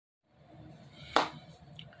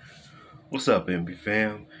What's up, MB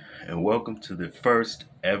fam? And welcome to the first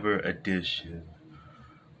ever edition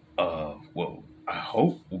of, well, I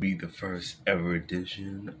hope will be the first ever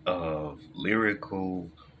edition of Lyrical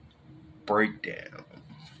Breakdown.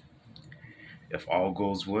 If all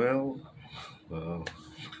goes well,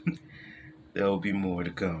 there'll be more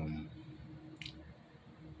to come.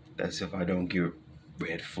 That's if I don't get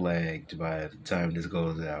red flagged by the time this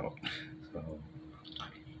goes out. So,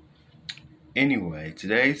 anyway,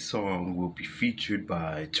 today's song will be featured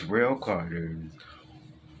by Terrell Carter's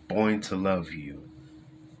Born to Love You.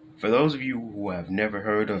 For those of you who have never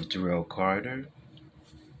heard of Terrell Carter,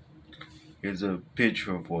 here's a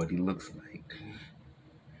picture of what he looks like.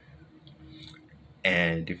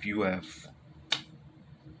 And if you have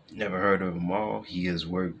never heard of him all, he's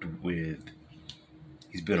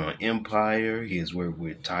been on Empire, he has worked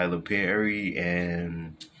with Tyler Perry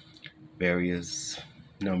and various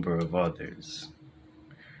number of others.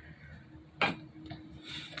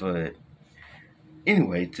 But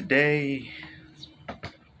anyway, today,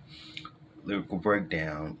 Lyrical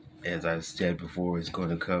Breakdown, as I said before, is going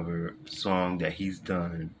to cover a song that he's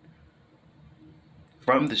done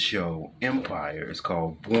from the show Empire. It's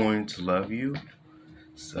called Born to Love You.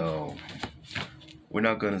 So we're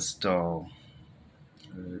not going to stall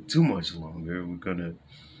too much longer. We're going to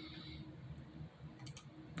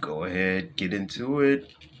go ahead, get into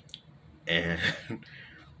it. And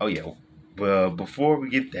oh yeah, well, before we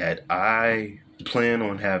get that, I plan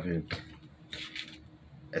on having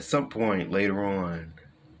at some point later on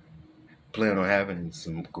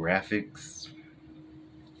some graphics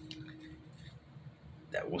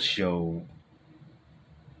that will show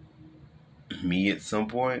me at some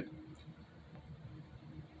point.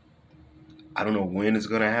 I don't know when it's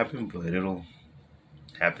gonna happen, but it'll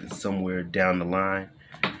happen somewhere down the line.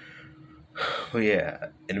 But yeah,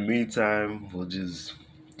 in the meantime, we'll just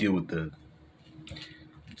deal with the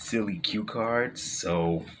silly cue cards.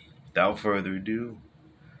 So without further ado,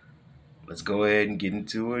 let's go ahead and get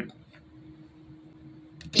into it.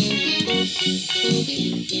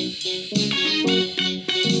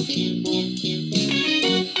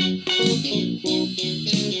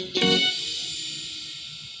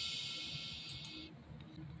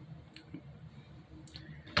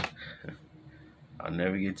 I'll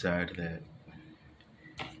never get tired of that.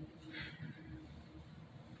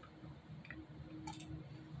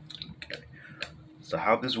 Okay. So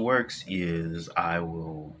how this works is I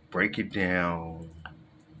will break it down.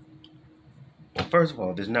 Well, first of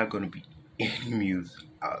all, there's not going to be any music.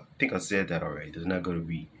 I think I said that already. There's not going to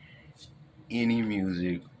be any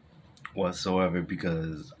music whatsoever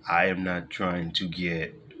because I am not trying to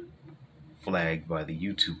get flagged by the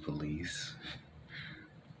YouTube police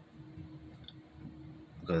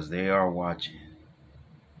because they are watching.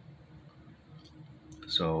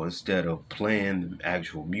 So instead of playing the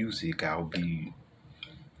actual music, I'll be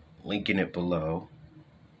linking it below.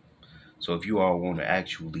 So if you all want to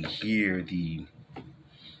actually hear the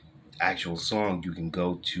actual song, you can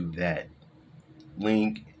go to that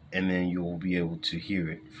link and then you'll be able to hear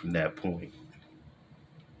it from that point.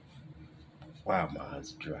 Wow, my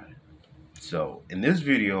eyes are dry. So in this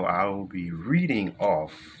video, I will be reading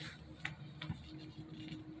off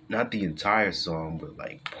not the entire song, but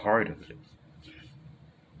like part of it.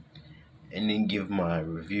 And then give my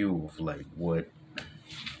review of like what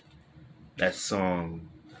that song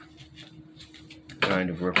kind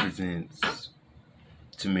of represents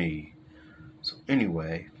to me. So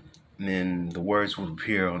anyway, and then the words will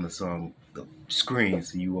appear on the screen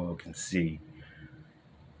so you all can see.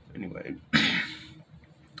 Anyway, the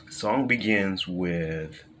song begins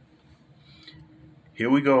with here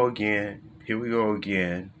we go again,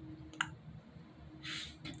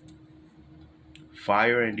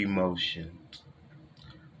 fire and emotion,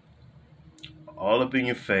 all up in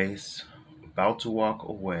your face, about to walk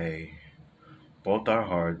away, both our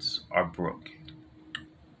hearts are broken.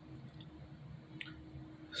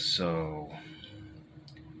 So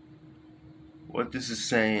what this is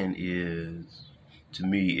saying is, to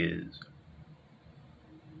me, is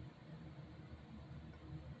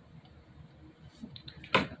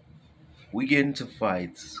we get into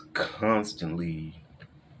fights constantly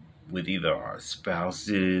with either our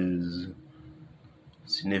spouses,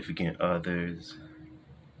 significant others.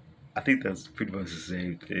 I think that's pretty much the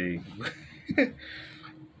same thing.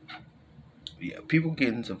 Yeah, people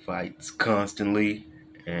get into fights constantly,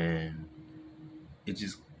 and it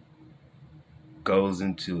just goes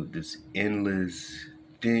into this endless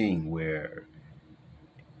thing where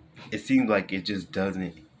it seems like it just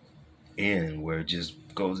doesn't end, where it just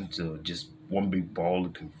goes into just one big ball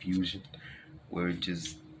of confusion, where it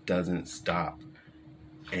just doesn't stop.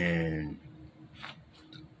 And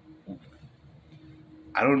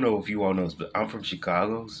I don't know if you all know this, but I'm from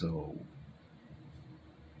Chicago, so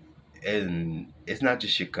and it's not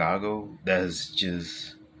just Chicago that's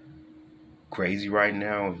just crazy right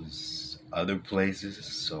now. It's other places.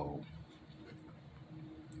 So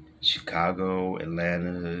Chicago,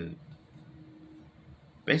 Atlanta,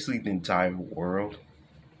 basically the entire world.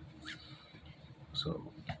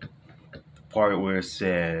 So the part where it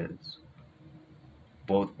says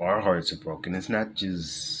both our hearts are broken, it's not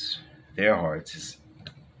just their hearts, it's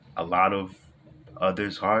a lot of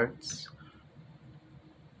others' hearts.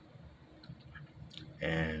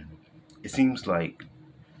 And it seems like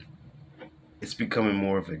it's becoming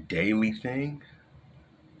more of a daily thing.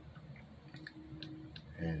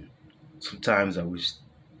 And sometimes I wish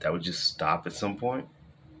that would just stop at some point.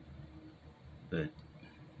 But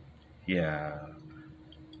yeah.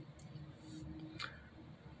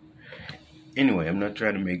 Anyway, I'm not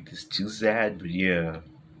trying to make this too sad, but yeah,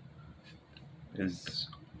 is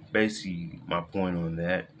basically my point on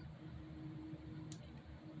that.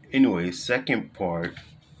 Anyway, second part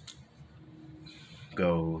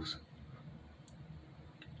goes,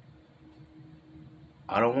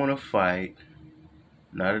 I don't want to fight,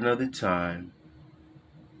 not another time.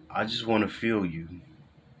 I just want to feel you.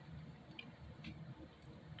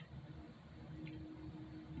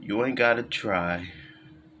 You ain't gotta try.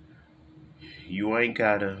 You ain't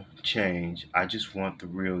gotta change. I just want the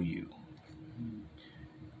real you.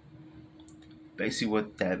 Basically,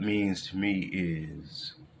 what that means to me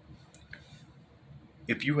is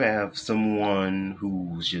if you have someone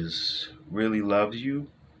who just really loves you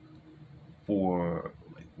for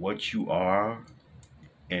like what you are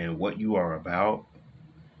and what you are about,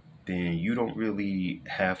 then you don't really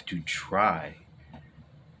have to try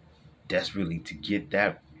desperately to get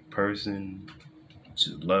that person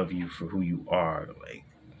to love you for who you are. Like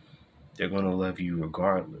they're gonna love you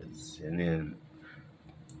regardless. And then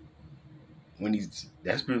when he's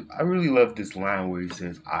desperate, I really love this line where he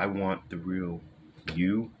says, "I want the real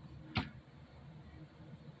you."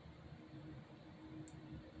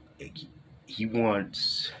 Like, he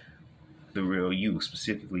wants the real you.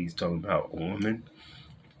 Specifically, he's talking about a woman,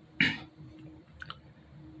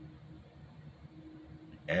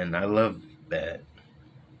 and I love that.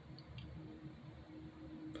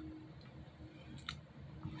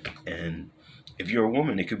 And if you're a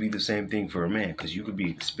woman, it could be the same thing for a man because you could be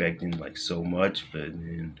expecting like so much, but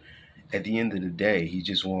then at the end of the day, he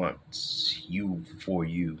just wants you for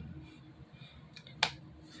you.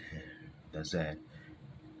 That's that.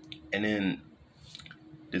 And then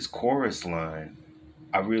this chorus line,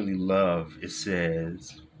 I really love. It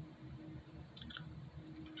says,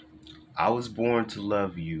 I was born to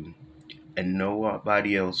love you, and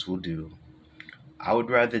nobody else will do. I would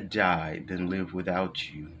rather die than live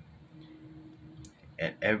without you,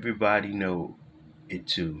 and everybody know it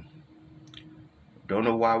too. Don't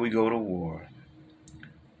know why we go to war,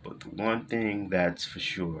 but the one thing that's for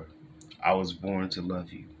sure, I was born to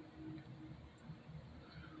love you.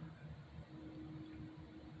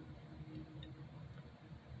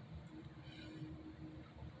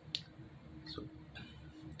 So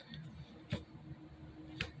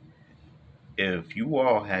if you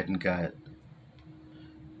all hadn't got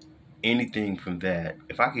anything from that,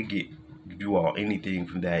 if I could get you all anything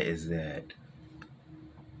from that, is that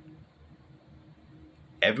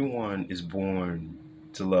everyone is born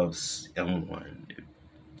to love someone,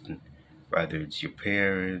 whether it's your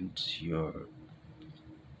parents, your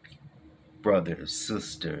brothers,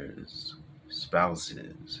 sisters,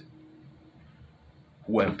 spouses,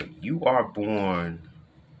 whoever. You are born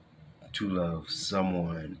to love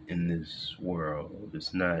someone in this world.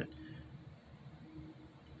 It's not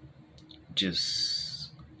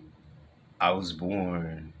just I was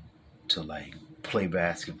born to like play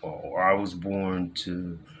basketball or I was born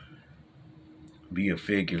to be a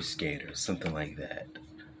figure skater, something like that.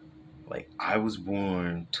 Like I was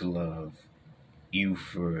born to love you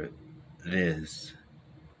for this.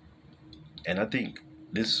 And I think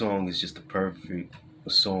this song is just the perfect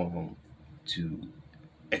song to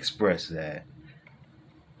express that.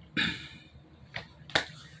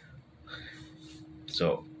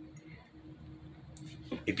 So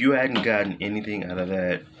if you hadn't gotten anything out of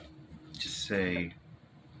that, just say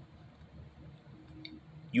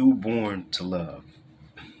you were born to love.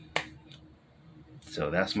 So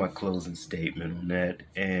that's my closing statement on that.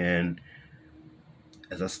 And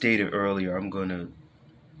as I stated earlier, I'm going to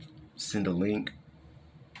send a link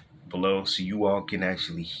below so you all can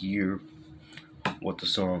actually hear what the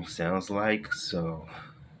song sounds like. So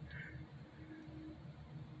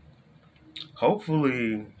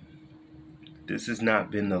hopefully this has not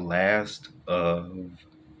been the last of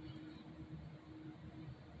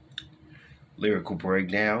Lyrical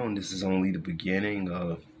Breakdown. This is only the beginning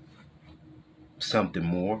of something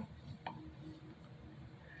more.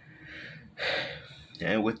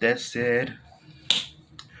 And with that said,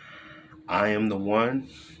 I am the one,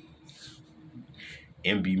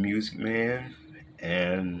 MB Music Man,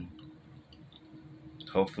 and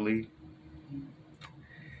hopefully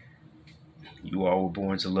you all were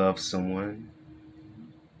born to love someone.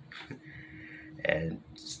 And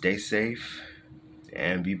stay safe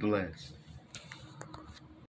and be blessed.